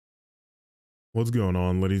What's going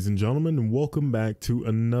on, ladies and gentlemen, and welcome back to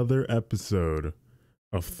another episode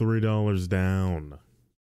of $3 Down.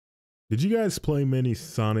 Did you guys play many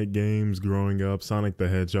Sonic games growing up? Sonic the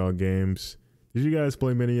Hedgehog games? Did you guys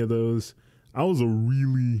play many of those? I was a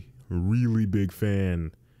really big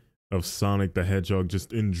fan of Sonic the Hedgehog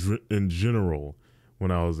just in general when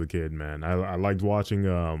I was a kid, man. I liked watching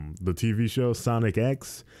the TV show Sonic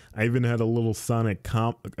X. I even had a little Sonic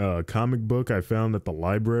comic book I found at the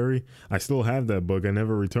library. I still have that book. I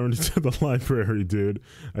never returned it to the library, dude.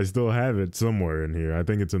 I still have it somewhere in here. I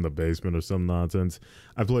think it's in the basement or some nonsense.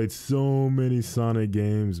 I played so many Sonic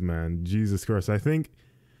games, man. Jesus Christ. I think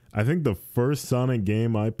the first Sonic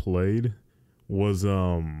game I played was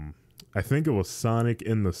I think it was Sonic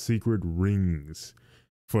and the Secret Rings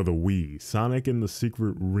for the Wii. Sonic and the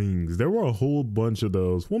Secret Rings. There were a whole bunch of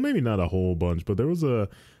those. Well, maybe not a whole bunch, but there was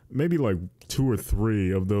maybe like 2 or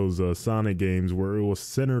 3 of those Sonic games where it was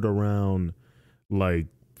centered around like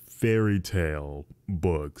fairy tale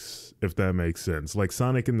books, if that makes sense. Like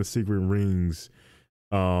Sonic and the Secret Rings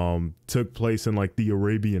took place in like the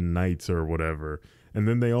Arabian Nights or whatever. And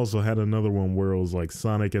then they also had another one where it was like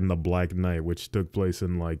Sonic and the Black Knight, which took place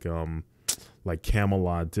in like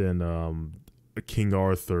Camelot and King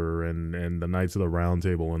Arthur and the Knights of the Round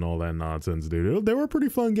Table and all that nonsense, dude. They were pretty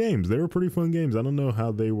fun games. I don't know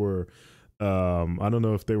how they were. I don't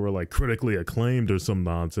know if they were like critically acclaimed or some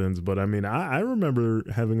nonsense, but I mean, I remember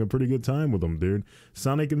having a pretty good time with them, dude.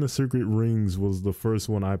 Sonic and the Secret Rings was the first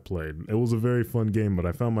one I played. It was a very fun game, but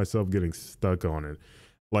I found myself getting stuck on it.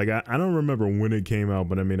 Like I don't remember when it came out,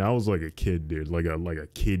 but I mean, I was like a kid, dude, like a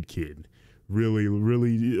kid.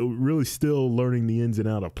 Really still learning the ins and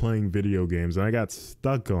out of playing video games, and I got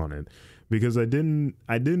stuck on it because I didn't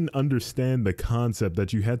understand the concept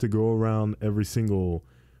that you had to go around every single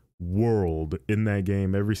world in that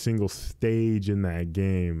game, every single stage in that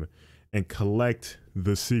game, and collect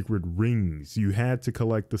the secret rings. You had to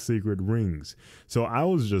collect the secret rings. So I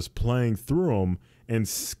was just playing through them and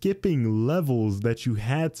skipping levels that you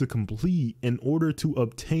had to complete in order to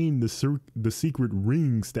obtain the secret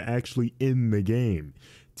rings to actually end the game.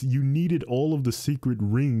 You needed all of the secret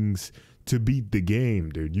rings to beat the game,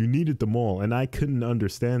 dude. You needed them all, and I couldn't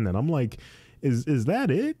understand that. I'm like, is that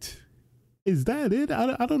it? Is that it?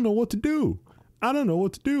 I don't know what to do. I don't know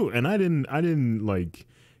what to do. And I didn't like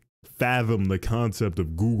fathom the concept of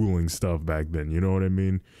Googling stuff back then. You know what I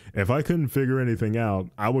mean? If I couldn't figure anything out,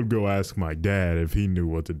 I would go ask my dad if he knew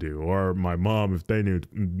what to do, or my mom if they knew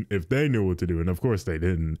what to do. And of course they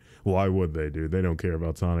didn't. Why would they do? They don't care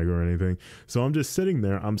about Sonic or anything. So I'm just sitting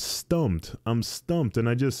there. I'm stumped. And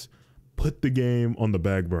I just put the game on the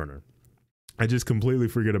back burner. I just completely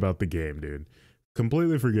forget about the game, dude.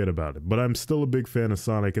 Completely forget about it. But I'm still a big fan of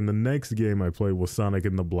Sonic, and the next game I played was Sonic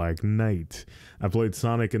and the Black Knight. I played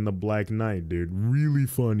Sonic and the Black Knight, dude. Really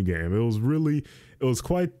fun game. It was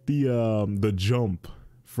quite the jump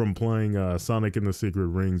from playing Sonic and the Secret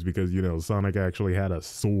Rings, because, you know, Sonic actually had a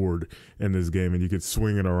sword in this game and you could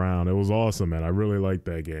swing it around. It was awesome, man. I really liked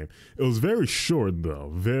that game. It was very short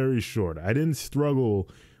though, very short. I didn't struggle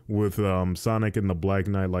with Sonic and the Black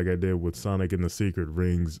Knight like I did with Sonic and the Secret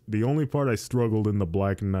Rings. The only part I struggled in the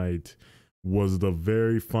Black Knight was the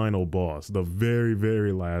very final boss, the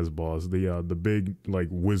very last boss, the big like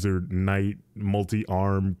wizard knight,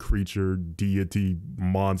 multi-arm creature, deity,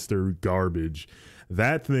 monster garbage.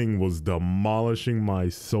 That thing was demolishing my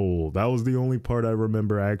soul. That was the only part I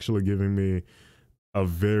remember actually giving me a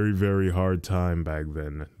very hard time back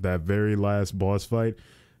then. That very last boss fight.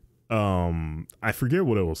 I forget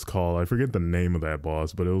what it was called. I forget the name of that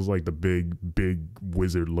boss, but it was like the big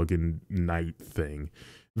wizard looking knight thing.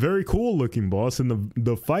 Very cool looking boss, and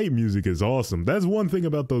the fight music is awesome. That's one thing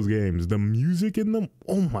about those games. The music in them,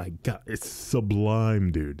 oh my god, it's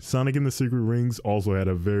sublime, dude. Sonic and the Secret Rings also had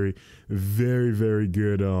a very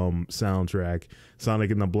good soundtrack.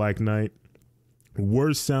 Sonic and the Black Knight,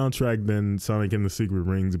 worse soundtrack than Sonic and the Secret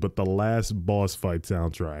Rings, but the last boss fight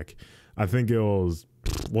soundtrack, I think it was,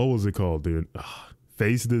 what was it called, dude?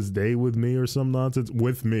 Face This Day With Me or some nonsense.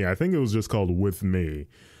 With Me. I think it was just called With Me.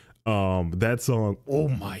 That song, oh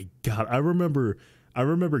my god. I remember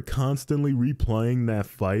constantly replaying that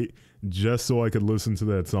fight just so I could listen to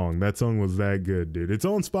that song. That song was that good, dude. It's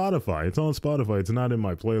on Spotify. It's not in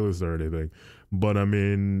my playlist or anything. But I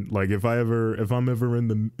mean, like if I'm ever in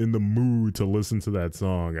the mood to listen to that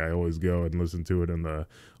song, I always go and listen to it on the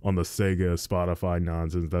Sega Spotify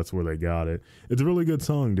nonsense. That's where they got it. It's a really good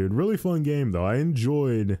song, dude. Really fun game though.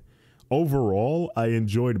 Overall, I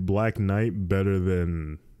enjoyed Black Knight better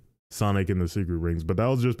than Sonic and the Secret Rings, but that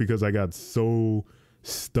was just because I got so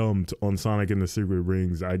stumped on Sonic and the Secret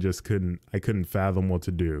Rings. I couldn't fathom what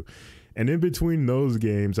to do. And in between those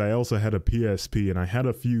games, I also had a PSP, and I had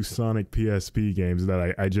a few Sonic PSP games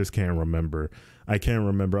that I just can't remember. I can't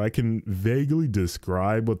remember. I can vaguely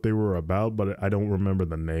describe what they were about, but I don't remember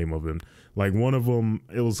the name of them. Like one of them,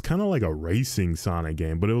 it was kind of like a racing Sonic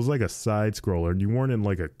game, but it was like a side scroller, and you weren't in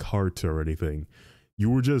like a cart or anything. You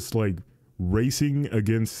were just like racing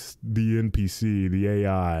against the NPC, the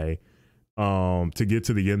AI, to get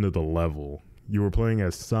to the end of the level. You were playing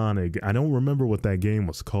as Sonic. I don't remember what that game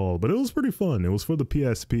was called, but it was pretty fun. It was for the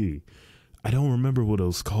PSP. I don't remember what it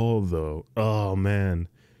was called though. Oh man.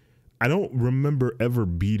 I don't remember ever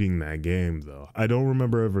beating that game though. I don't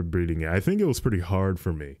remember ever beating it. I think it was pretty hard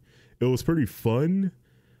for me. It was pretty fun,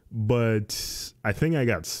 but I think I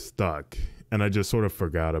got stuck and I just sort of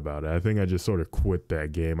forgot about it. I think I just sort of quit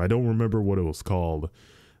that game. I don't remember what it was called,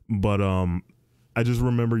 but I just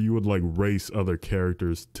remember you would like race other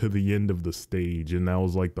characters to the end of the stage, and that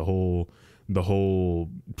was like the whole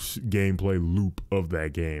gameplay loop of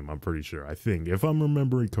that game. I'm pretty sure. I think, if I'm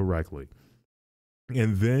remembering correctly.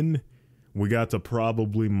 And then we got to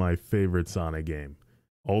probably my favorite Sonic game.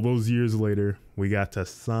 All those years later, we got to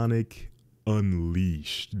Sonic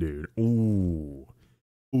Unleashed, dude. Ooh.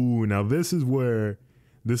 Now this is where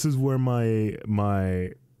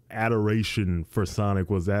my adoration for Sonic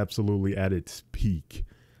was absolutely at its peak.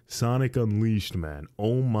 Sonic Unleashed, man.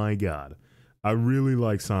 Oh my god. I really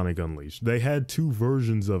like Sonic Unleashed. They had two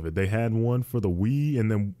versions of it. They had one for the Wii,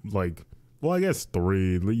 and then like, well, I guess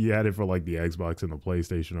three. You had it for like the Xbox and the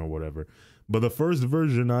PlayStation or whatever. But the first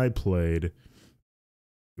version I played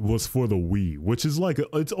was for the Wii, which is like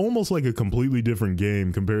it's almost like a completely different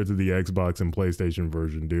game compared to the Xbox and PlayStation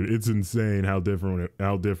version, dude. It's insane how different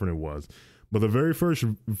it was. But the very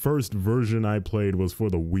first version I played was for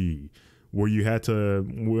the Wii, where you had to,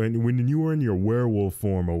 when you were in your werewolf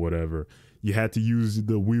form or whatever, you had to use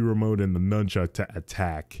the Wii remote and the nunchuck to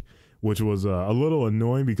attack, which was a little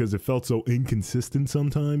annoying because it felt so inconsistent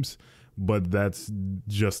sometimes, but that's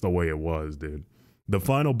just the way it was, dude. The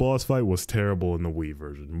final boss fight was terrible in the Wii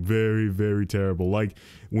version. Very, very terrible. Like,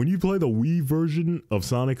 when you play the Wii version of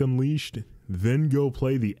Sonic Unleashed, then go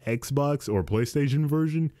play the Xbox or PlayStation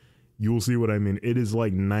version, you will see what I mean. It is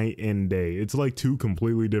like night and day. It's like two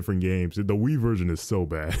completely different games. The Wii version is so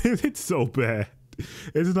bad. It's so bad.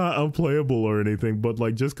 It's not unplayable or anything, but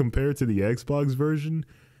like just compared to the Xbox version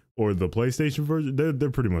or the PlayStation version, they're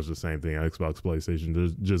pretty much the same thing. Xbox, PlayStation,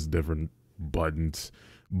 there's just different buttons,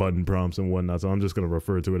 button prompts and whatnot. So I'm just going to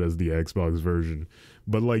refer to it as the Xbox version.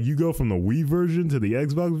 But like you go from the Wii version to the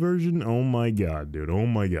Xbox version, oh my god, dude. Oh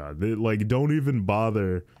my god. Like don't even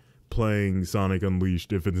bother playing Sonic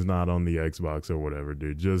Unleashed if it's not on the Xbox or whatever,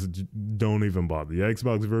 dude. Just don't even bother. The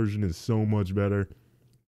Xbox version is so much better.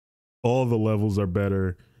 All the levels are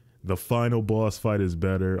better. The final boss fight is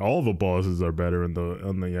better. All the bosses are better on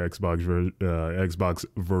the Xbox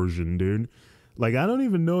version, dude. Like I don't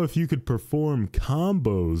even know if you could perform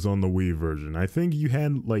combos on the Wii version. I think you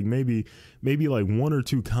had like maybe like one or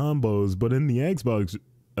two combos, but in the Xbox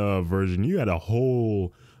version, you had a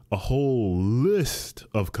whole list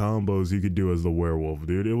of combos you could do as the werewolf,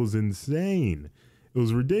 dude. It was insane. It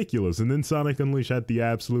was ridiculous. And then Sonic Unleashed had the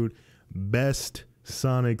absolute best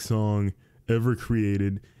Sonic song ever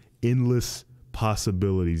created, Endless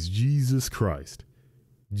Possibilities. Jesus Christ,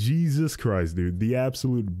 dude. The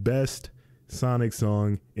absolute best Sonic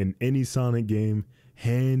song in any Sonic game,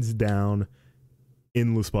 hands down.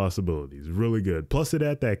 Endless Possibilities, really good. Plus it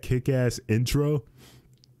had that kick-ass intro.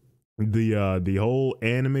 The whole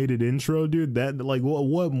animated intro, dude. That like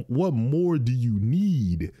what more do you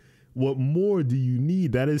need? What more do you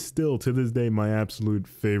need? That is still to this day my absolute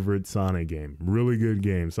favorite Sonic game. Really good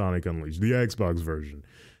game, Sonic Unleashed, the Xbox version.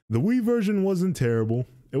 The Wii version wasn't terrible.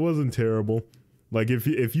 It wasn't terrible. Like if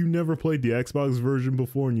you never played the Xbox version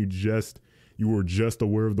before and you were just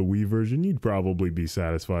aware of the Wii version, you'd probably be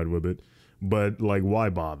satisfied with it. But like, why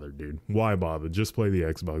bother, dude? Why bother? Just play the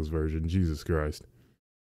Xbox version. Jesus Christ.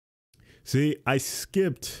 See, I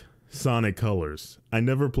skipped Sonic Colors. I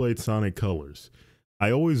never played Sonic Colors.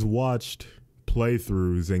 I always watched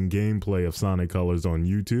playthroughs and gameplay of Sonic Colors on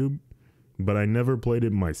YouTube, but I never played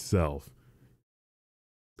it myself.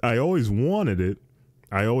 I always wanted it.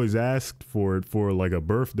 I always asked for it for like a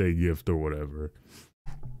birthday gift or whatever.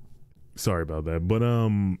 Sorry about that. But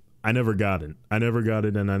I never got it.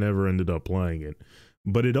 And I never ended up playing it.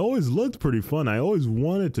 But it always looked pretty fun. I always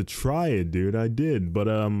wanted to try it, dude. I did. But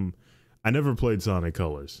I never played Sonic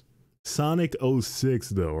Colors. Sonic 06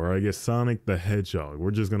 though, or I guess Sonic the Hedgehog. We're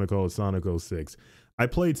just going to call it Sonic 06. I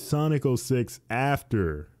played Sonic 06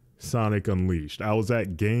 after Sonic Unleashed. I was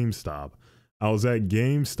at GameStop.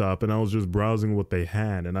 And I was just browsing what they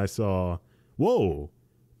had, and I saw, whoa,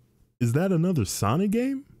 Is that another Sonic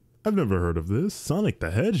game? I've never heard of this. Sonic the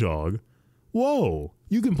Hedgehog? Whoa,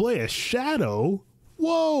 you can play as Shadow?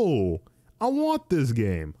 Whoa, I want this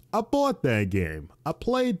game. I bought that game. I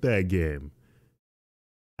played that game.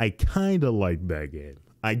 I kind of liked that game.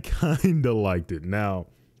 I kind of liked it. Now,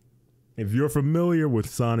 if you're familiar with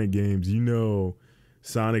Sonic games, you know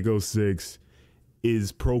Sonic 06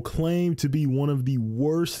 is proclaimed to be one of the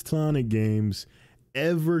worst Sonic games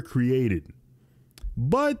ever created.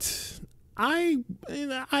 But I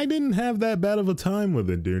didn't have that bad of a time with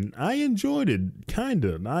it, dude. I enjoyed it,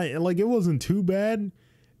 kinda. It wasn't too bad.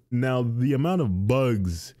 Now, the amount of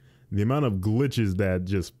bugs, the amount of glitches that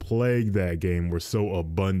just plagued that game were so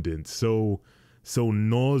abundant, so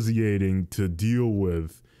nauseating to deal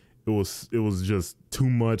with. It was just too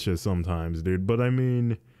much at sometimes, dude. But I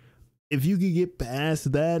mean, if you could get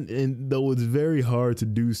past that, and though it's very hard to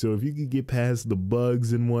do so, if you could get past the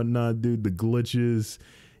bugs and whatnot, dude, the glitches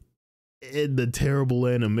and the terrible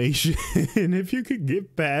animation, if you could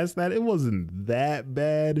get past that, it wasn't that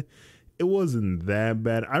bad. It wasn't that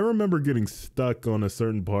bad. I remember getting stuck on a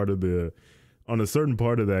certain part of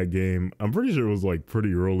that game. I'm pretty sure it was like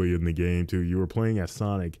pretty early in the game too. You were playing as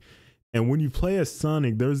Sonic. And when you play as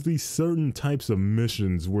Sonic, there's these certain types of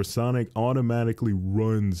missions where Sonic automatically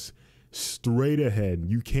runs straight ahead.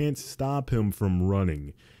 You can't stop him from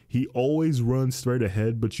running. He always runs straight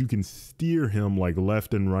ahead, but you can steer him like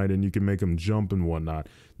left and right, and you can make him jump and whatnot.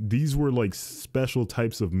 These were like special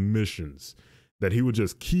types of missions that he would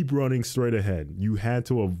just keep running straight ahead. You had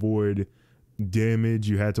to avoid damage,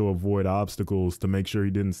 you had to avoid obstacles to make sure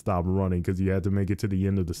he didn't stop running, because you had to make it to the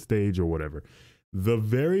end of the stage or whatever. The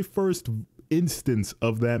very first instance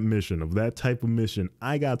of that mission, of that type of mission,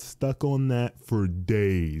 I got stuck on that for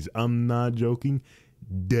days. I'm not joking.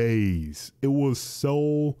 Days. It was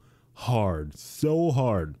so hard. So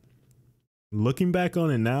hard. Looking back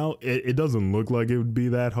on it now, it doesn't look like it would be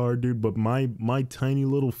that hard, dude, but my tiny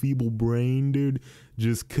little feeble brain, dude,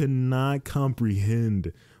 just could not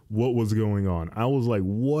comprehend what was going on. I was like,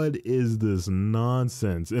 what is this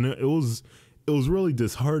nonsense? And it was really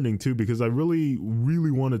disheartening too, because I really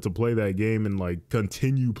wanted to play that game and like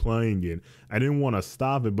continue playing it. I didn't want to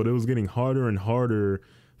stop it, but it was getting harder and harder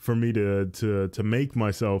for me to make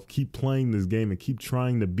myself keep playing this game and keep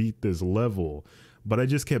trying to beat this level. But I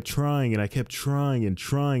just kept trying, and I kept trying and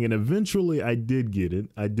trying, and eventually I did get it.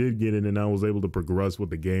 And I was able to progress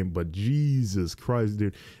with the game. But Jesus Christ,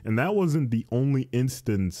 dude. And that wasn't the only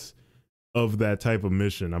instance of that type of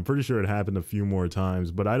mission. I'm pretty sure it happened a few more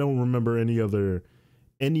times, but I don't remember any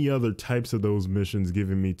other types of those missions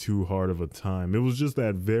giving me too hard of a time. It was just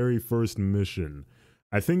that very first mission.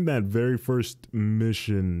 I think that very first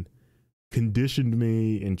mission conditioned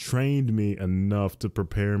me and trained me enough to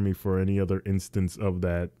prepare me for any other instance of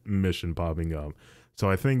that mission popping up. So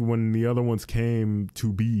I think when the other ones came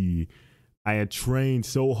to be, I had trained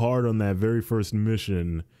so hard on that very first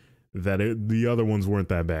mission that the other ones weren't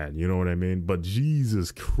that bad. You know what I mean? But Jesus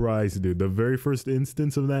Christ, dude, the very first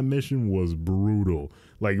instance of that mission was brutal.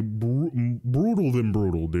 Like brutal than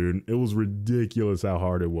brutal, dude. It was ridiculous how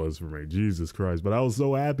hard it was for me. Jesus Christ. But I was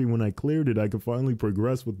so happy when I cleared it. I could finally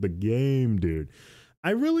progress with the game, dude.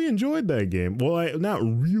 I really enjoyed that game. Well, I not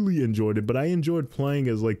really enjoyed it, but I enjoyed playing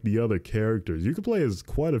as like the other characters. You could play as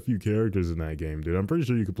quite a few characters in that game, dude. I'm pretty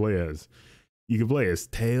sure you could play as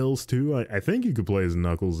Tails too. I think you could play as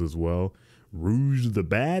Knuckles as well. Rouge the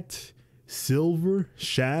Bat, Silver,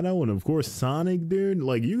 Shadow, and of course Sonic, dude.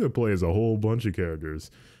 Like, you could play as a whole bunch of characters.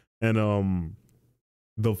 And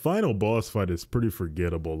the final boss fight is pretty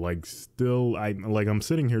forgettable. Like, still, I'm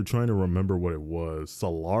sitting here trying to remember what it was.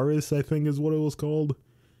 Solaris, I think is what it was called.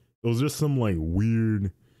 It was just some like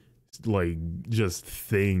weird like just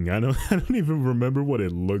thing. I don't even remember what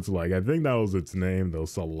it looks like. I think that was its name though,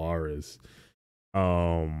 Solaris.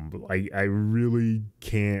 I really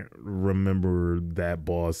can't remember that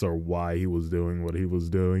boss or why he was doing what he was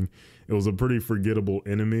doing. It was a pretty forgettable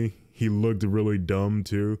enemy. He looked really dumb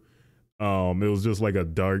too. It was just like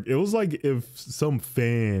it was like if some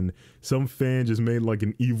fan just made like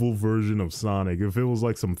an evil version of Sonic. If it was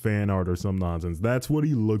like some fan art or some nonsense, that's what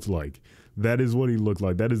he looked like. That is what he looked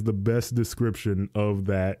like. That is the best description of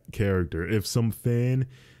that character. If some fan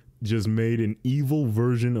just made an evil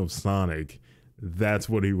version of Sonic, that's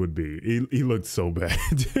what he would be. He looked so bad,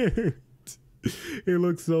 dude. He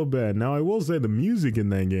looked so bad. Now, I will say the music in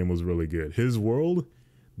that game was really good. His World,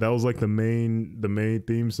 that was like the main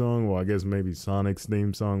theme song. Well, I guess maybe Sonic's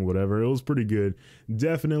theme song, whatever. It was pretty good.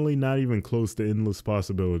 Definitely not even close to Endless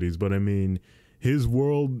Possibilities. But I mean, His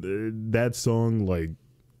World, that song like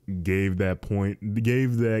gave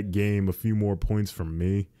that game a few more points from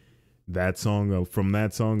me That song, from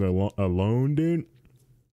that song alone, dude,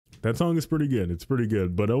 that song is pretty good. It's pretty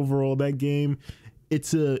good. But overall, that game,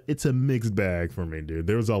 it's a mixed bag for me, dude.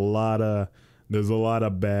 There's a lot of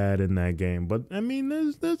bad in that game, but I mean,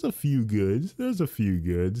 there's a few goods. There's a few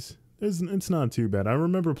goods. It's not too bad. I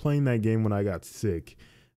remember playing that game when I got sick.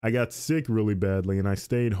 I got sick really badly, and I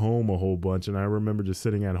stayed home a whole bunch. And I remember just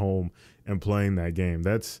sitting at home and playing that game.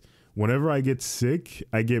 That's whenever I get sick,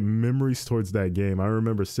 I get memories towards that game. I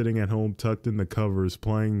remember sitting at home, tucked in the covers,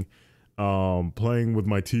 playing with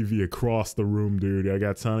my TV across the room, dude. I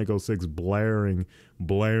got Sonic 06 blaring.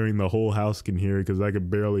 The whole house can hear it because I could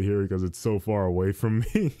barely hear it because it's so far away from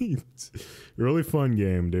me. It's a really fun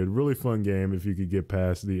game, dude. Really fun game if you could get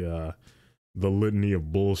past the litany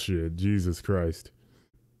of bullshit. Jesus Christ.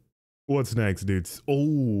 What's next, dudes?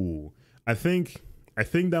 Oh, I think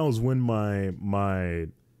that was when my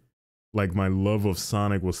love of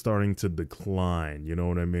Sonic was starting to decline. You know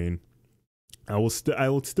what I mean? I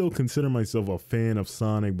would still consider myself a fan of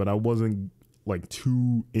Sonic, but I wasn't like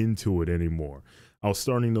too into it anymore. I was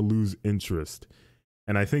starting to lose interest.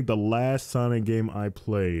 And I think the last Sonic game I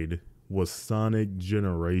played was Sonic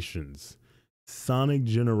Generations. Sonic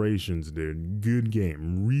Generations, dude. Good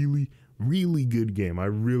game. Really, really good game. I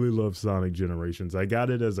really love Sonic Generations. I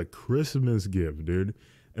got it as a Christmas gift, dude.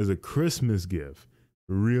 As a Christmas gift.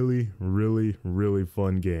 Really, really, really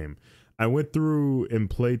fun game. I went through and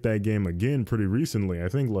played that game again pretty recently. I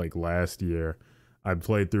think like last year. I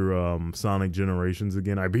played through Sonic Generations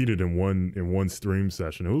again. I beat it in one stream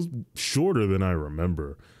session. It was shorter than I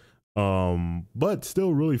remember. But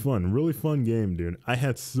still really fun game, dude. I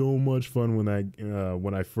had so much fun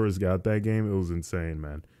when I first got that game. It was insane,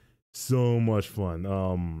 man. So much fun.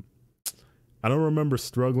 I don't remember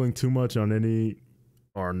struggling too much on anything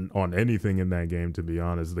in that game, to be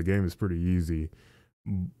honest. The game is pretty easy.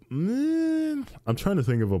 I'm trying to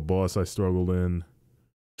think of a boss I struggled in.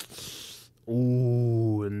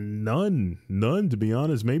 Ooh, none, to be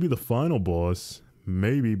honest. Maybe the final boss,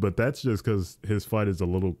 maybe, but that's just because his fight is a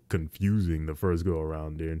little confusing the first go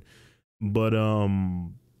around, dude. But other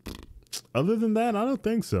than that, I don't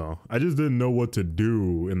think so. I just didn't know what to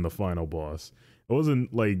do in the final boss. It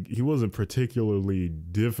wasn't like he wasn't particularly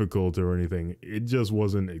difficult or anything. It just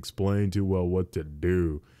wasn't explained too well what to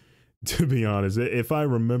do. To be honest, if I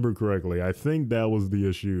remember correctly, I think that was the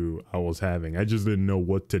issue I was having. I just didn't know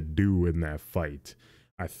what to do in that fight.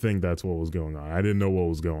 I think that's what was going on. I didn't know what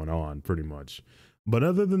was going on, pretty much. But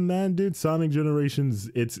other than that, dude, Sonic Generations,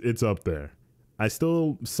 it's up there.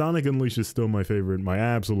 Sonic Unleashed is still my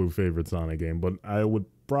absolute favorite Sonic game, but I would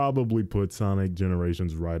probably put Sonic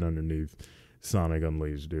Generations right underneath Sonic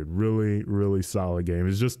Unleashed, dude. Really, really solid game.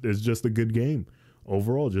 It's just a good game.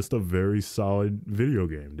 Overall, just a very solid video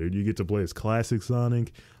game, dude. You get to play as classic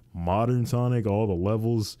Sonic, modern Sonic. All the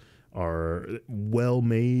levels are well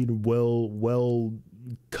made, well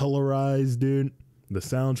colorized, dude. The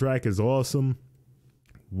soundtrack is awesome.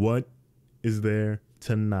 What is there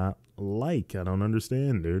to not like? I don't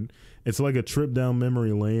understand, dude. It's like a trip down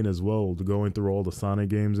memory lane as well, going through all the Sonic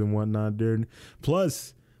games and whatnot, dude.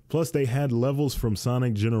 Plus they had levels from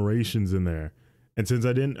Sonic Generations in there. And since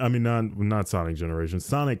not Sonic Generations,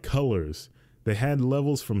 Sonic Colors. They had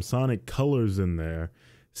levels from Sonic Colors in there.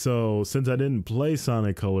 So since I didn't play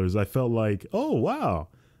Sonic Colors, I felt like, oh, wow,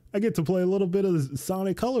 I get to play a little bit of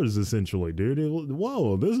Sonic Colors, essentially, dude.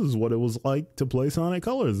 Whoa, this is what it was like to play Sonic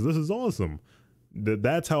Colors. This is awesome.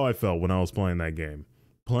 That's how I felt when I was playing that game.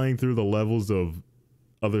 Playing through the levels of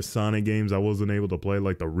other Sonic games I wasn't able to play,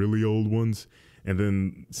 like the really old ones, and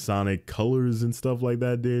then Sonic Colors and stuff like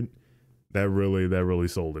that, dude. That really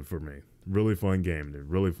sold it for me. Really fun game, dude.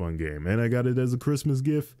 Really fun game. And I got it as a Christmas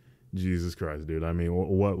gift. Jesus Christ, dude. I mean,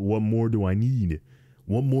 what more do I need?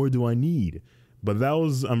 What more do I need? But that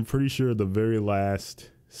was, I'm pretty sure, the very last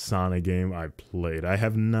Sonic game I played. I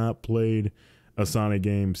have not played a Sonic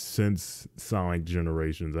game since Sonic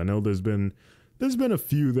Generations. I know there's been a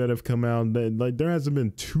few that have come out. Like, there hasn't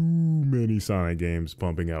been too many Sonic games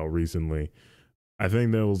pumping out recently. I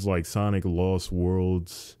think there was like Sonic Lost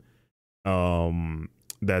Worlds.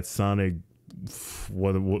 That Sonic,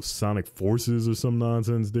 what Sonic Forces or some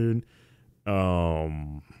nonsense, dude.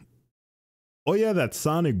 Oh yeah, that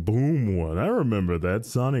Sonic Boom one. I remember that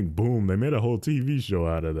Sonic Boom. They made a whole TV show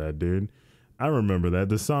out of that, dude. I remember that,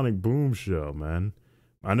 the Sonic Boom show, man.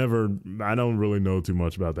 I don't really know too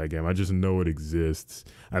much about that game. I just know it exists.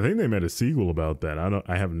 I think they made a sequel about that.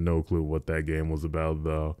 I have no clue what that game was about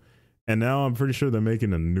though. And now I'm pretty sure they're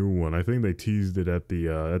making a new one. I think they teased it at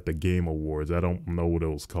the Game Awards. I don't know what it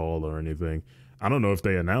was called or anything. I don't know if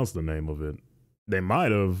they announced the name of it. They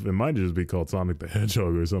might have. It might just be called Sonic the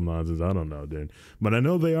Hedgehog or some nonsense. I don't know, dude. But I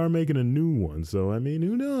know they are making a new one. So I mean,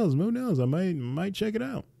 who knows? Who knows? I might check it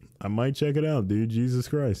out. I might check it out, dude. Jesus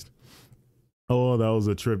Christ. Oh, that was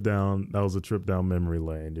a trip down. That was a trip down memory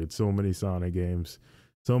lane, dude. So many Sonic games.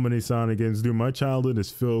 So many Sonic games, dude. My childhood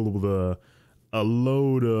is filled with a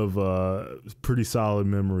load of pretty solid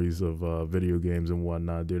memories of video games and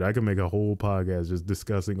whatnot, dude. I could make a whole podcast just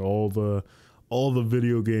discussing all the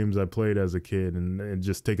video games I played as a kid and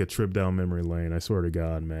just take a trip down memory lane. I swear to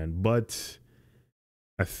God, man. But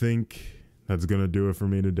I think that's gonna do it for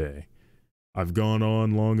me today. I've gone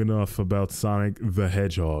on long enough about Sonic the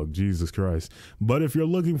Hedgehog, Jesus Christ. But if you're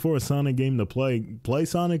looking for a Sonic game to play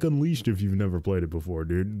Sonic Unleashed if you've never played it before,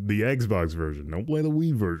 dude. The Xbox version. Don't play the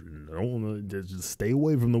Wii version. Don't, just stay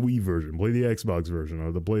away from the Wii version. Play the Xbox version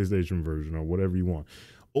or the PlayStation version or whatever you want.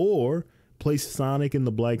 Or play Sonic in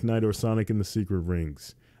the Black Knight or Sonic in the Secret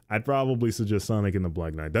Rings. I'd probably suggest Sonic in the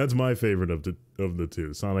Black Knight. That's my favorite of the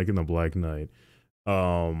two. Sonic in the Black Knight.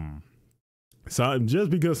 So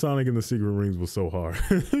just because Sonic and the Secret Rings was so hard,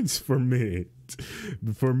 it's for me,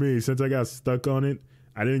 since I got stuck on it,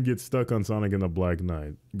 I didn't get stuck on Sonic and the Black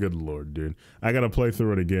Knight. Good Lord, dude. I got to play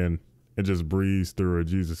through it again and just breeze through it.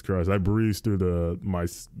 Jesus Christ. I breezed through my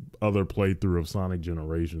other playthrough of Sonic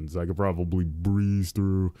Generations. I could probably breeze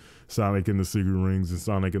through Sonic and the Secret Rings and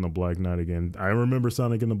Sonic and the Black Knight again. I remember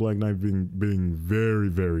Sonic and the Black Knight being very,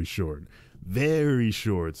 very short. Very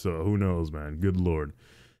short. So who knows, man. Good Lord.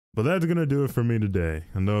 But that's going to do it for me today.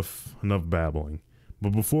 Enough babbling. But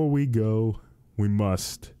before we go, we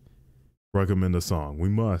must recommend a song. We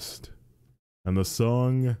must. And the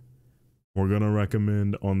song we're going to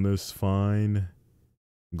recommend on this fine,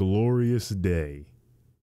 glorious day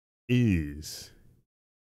is...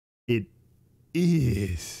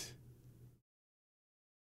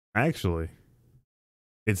 Actually,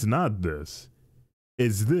 it's not this.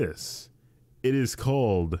 It's this. It is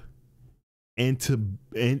called... Antebellum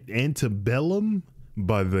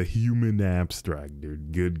by the Human Abstract,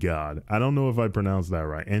 dude. Good God. I don't know if I pronounced that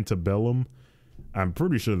right. Antebellum. I'm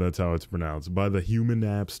pretty sure that's how it's pronounced. By the Human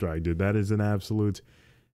Abstract, dude. That is an absolute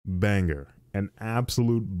banger. An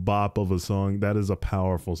absolute bop of a song. That is a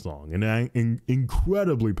powerful song. An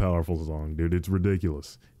incredibly powerful song, dude. It's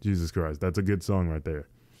ridiculous. Jesus Christ. That's a good song right there.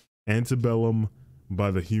 Antebellum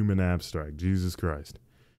by the Human Abstract. Jesus Christ.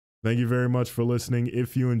 Thank you very much for listening.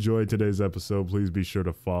 If you enjoyed today's episode, please be sure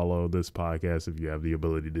to follow this podcast if you have the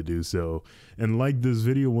ability to do so. And like this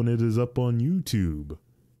video when it is up on YouTube.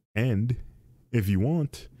 And if you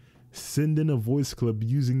want, send in a voice clip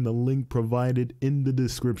using the link provided in the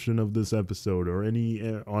description of this episode or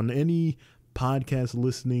on any podcast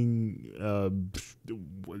listening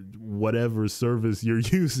whatever service you're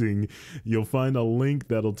using. You'll find a link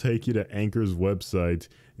that'll take you to Anchor's website,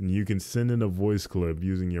 and you can send in a voice clip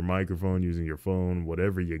using your microphone, using your phone,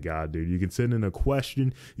 whatever you got, dude. You can send in a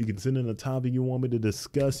question, you can send in a topic you want me to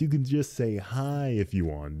discuss, you can just say hi if you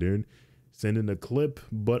want, dude. Send in a clip,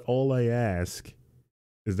 but all I ask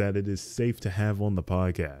is that it is safe to have on the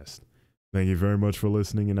podcast. Thank you very much for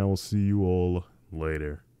listening, and I will see you all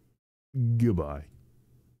later. Goodbye.